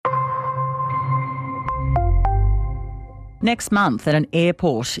Next month at an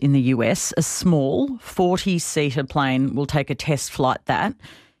airport in the US, a small 40-seater plane will take a test flight that,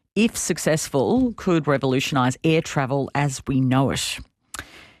 if successful, could revolutionise air travel as we know it.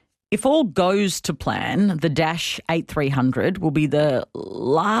 If all goes to plan, the Dash 8300 will be the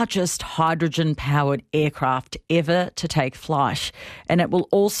largest hydrogen-powered aircraft ever to take flight, and it will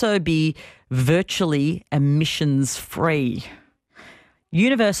also be virtually emissions-free.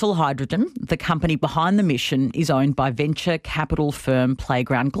 Universal Hydrogen, the company behind the mission, is owned by venture capital firm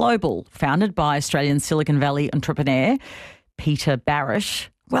Playground Global, founded by Australian Silicon Valley entrepreneur Peter Barrett.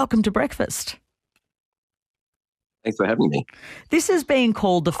 Welcome to Breakfast. Thanks for having me. This is being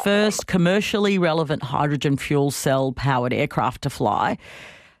called the first commercially relevant hydrogen fuel cell powered aircraft to fly.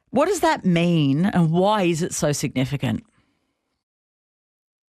 What does that mean and why is it so significant?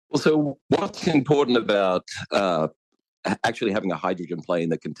 Well, so what's important about actually having a hydrogen plane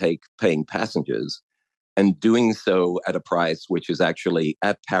that can take paying passengers and doing so at a price which is actually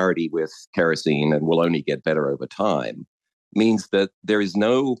at parity with kerosene and will only get better over time means that there is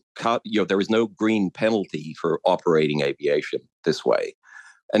no green penalty for operating aviation this way.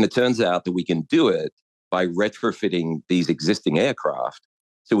 And it turns out that we can do it by retrofitting these existing aircraft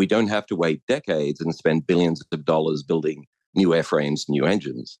so we don't have to wait decades and spend billions of dollars building new airframes, new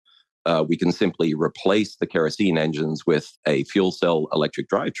engines. We can simply replace the kerosene engines with a fuel cell electric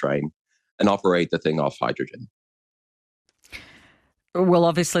drivetrain and operate the thing off hydrogen. Well,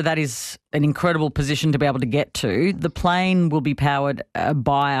 obviously that is an incredible position to be able to get to. The plane will be powered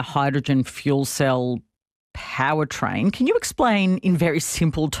by a hydrogen fuel cell powertrain. Can you explain in very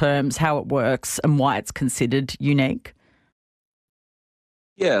simple terms how it works and why it's considered unique?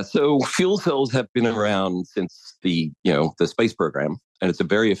 Yeah, so fuel cells have been around since the space program, and it's a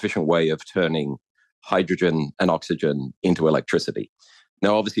very efficient way of turning hydrogen and oxygen into electricity.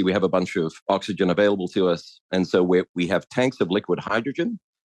 Now, obviously, we have a bunch of oxygen available to us, and so we have tanks of liquid hydrogen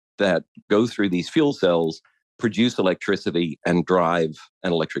that go through these fuel cells, produce electricity, and drive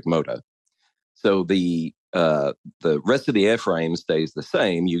an electric motor. So the rest of the airframe stays the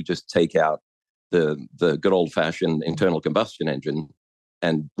same. You just take out the good old-fashioned internal combustion engine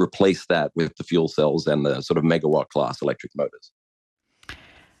and replace that with the fuel cells and the sort of megawatt class electric motors.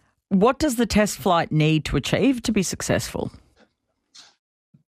 What does the test flight need to achieve to be successful?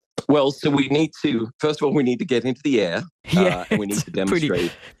 Well, so we need to get into the air and we need to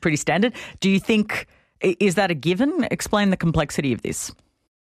demonstrate. Pretty standard. Do you think, is that a given? Explain the complexity of this.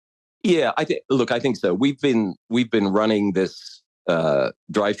 Yeah, I think so. We've been running this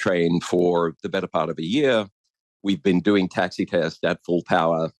drivetrain for the better part of a year. We've been doing taxi tests at full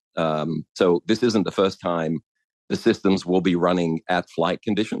power. So this isn't the first time the systems will be running at flight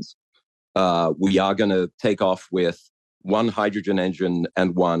conditions. We are going to take off with one hydrogen engine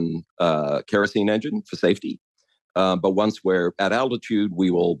and one kerosene engine for safety. But once we're at altitude,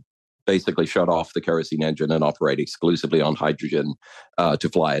 we will basically shut off the kerosene engine and operate exclusively on hydrogen to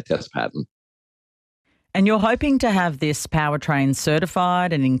fly a test pattern. And you're hoping to have this powertrain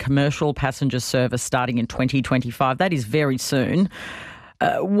certified and in commercial passenger service starting in 2025. That is very soon.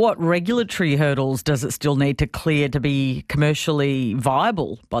 What regulatory hurdles does it still need to clear to be commercially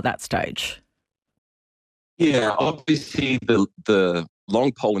viable by that stage? Yeah, obviously the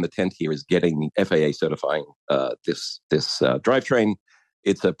long pole in the tent here is getting FAA certifying this drivetrain.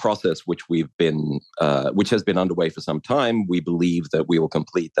 It's a process which has been underway for some time. We believe that we will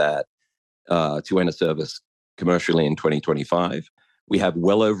complete that to enter service commercially in 2025. We have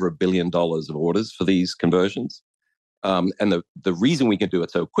well over $1 billion of orders for these conversions. And the reason we can do it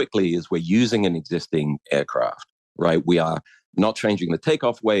so quickly is we're using an existing aircraft, right? We are not changing the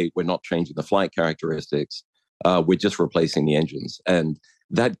takeoff weight. We're not changing the flight characteristics. We're just replacing the engines. And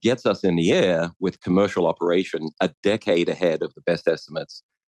that gets us in the air with commercial operation a decade ahead of the best estimates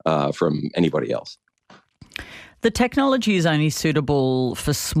from anybody else. The technology is only suitable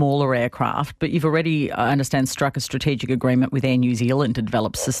for smaller aircraft, but you've already, I understand, struck a strategic agreement with Air New Zealand to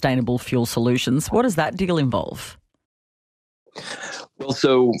develop sustainable fuel solutions. What does that deal involve? Well,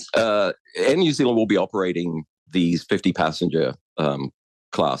 so Air New Zealand will be operating these 50-passenger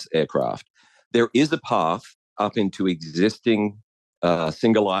class aircraft. There is a path up into existing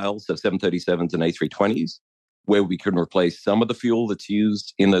single aisles of 737s and A320s where we can replace some of the fuel that's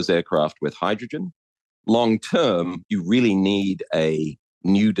used in those aircraft with hydrogen. Long term, you really need a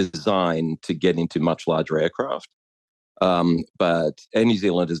new design to get into much larger aircraft. But Air New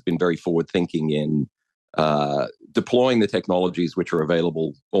Zealand has been very forward-thinking in deploying the technologies which are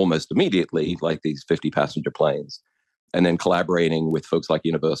available almost immediately, like these 50-passenger planes, and then collaborating with folks like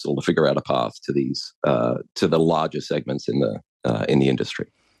Universal to figure out a path to these to the larger segments in the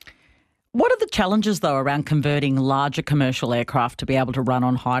industry. What are the challenges, though, around converting larger commercial aircraft to be able to run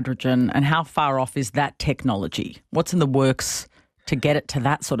on hydrogen, and how far off is that technology? What's in the works to get it to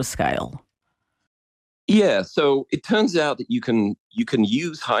that sort of scale? Yeah, so it turns out that you can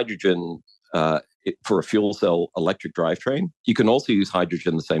use hydrogen for a fuel cell electric drivetrain. You can also use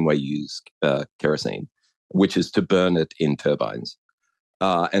hydrogen the same way you use kerosene, which is to burn it in turbines.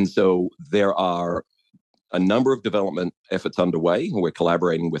 And so there are a number of development efforts underway. We're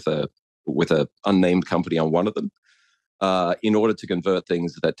collaborating with a unnamed company on one of them in order to convert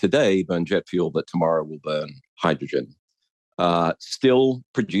things that today burn jet fuel that tomorrow will burn hydrogen. Still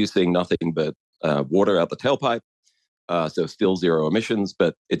producing nothing but water out the tailpipe, so still zero emissions.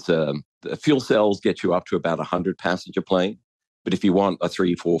 But the fuel cells get you up to about 100 passenger plane. But if you want a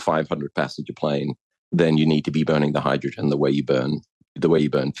 3, 4, 500 passenger plane, then you need to be burning the hydrogen the way you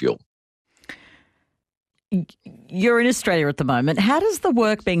burn fuel. You're in Australia at the moment. How does the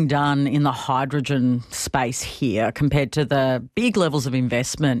work being done in the hydrogen space here compared to the big levels of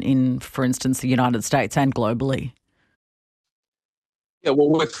investment in, for instance, the United States and globally? Yeah, well,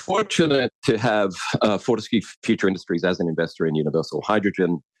 we're fortunate to have Fortescue Future Industries as an investor in Universal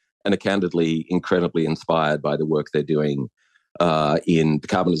Hydrogen, and are candidly incredibly inspired by the work they're doing in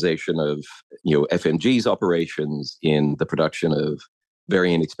decarbonization of FMG's operations, in the production of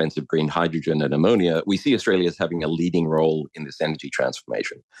very inexpensive green hydrogen and ammonia. We see Australia as having a leading role in this energy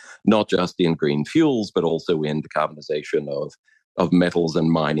transformation, not just in green fuels, but also in decarbonization of metals and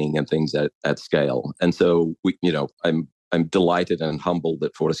mining and things at scale. And so I'm delighted and humbled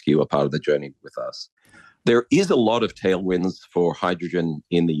that Fortescue are part of the journey with us. There is a lot of tailwinds for hydrogen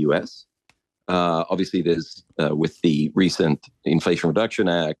in the US. Obviously, there's with the recent Inflation Reduction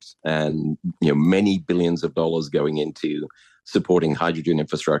Act and many billions of dollars going into supporting hydrogen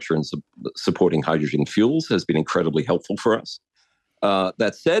infrastructure and supporting hydrogen fuels has been incredibly helpful for us.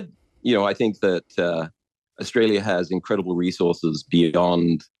 That said, I think that Australia has incredible resources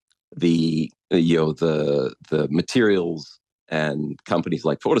beyond the materials and companies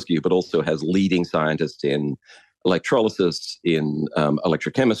like Fortescue, but also has leading scientists in electrolysis, in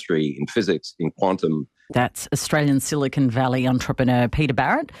electrochemistry, in physics, in quantum. That's Australian Silicon Valley entrepreneur Peter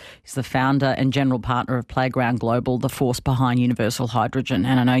Barrett. He's the founder and general partner of Playground Global, the force behind Universal Hydrogen.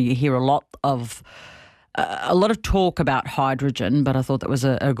 And I know you hear a lot of talk about hydrogen, but I thought that was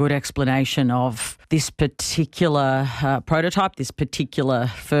a good explanation of this particular prototype, this particular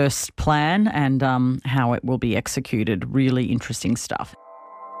first plan, and how it will be executed. Really interesting stuff.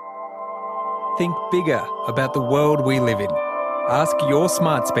 Think bigger about the world we live in. Ask your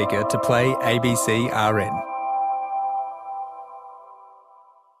smart speaker to play ABC RN.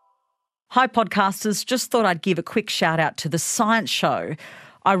 Hi, podcasters. Just thought I'd give a quick shout out to The Science Show.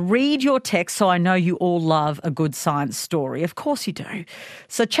 I read your text, so I know you all love a good science story. Of course you do.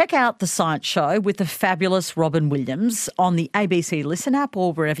 So check out The Science Show with the fabulous Robin Williams on the ABC Listen app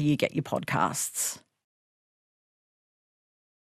or wherever you get your podcasts.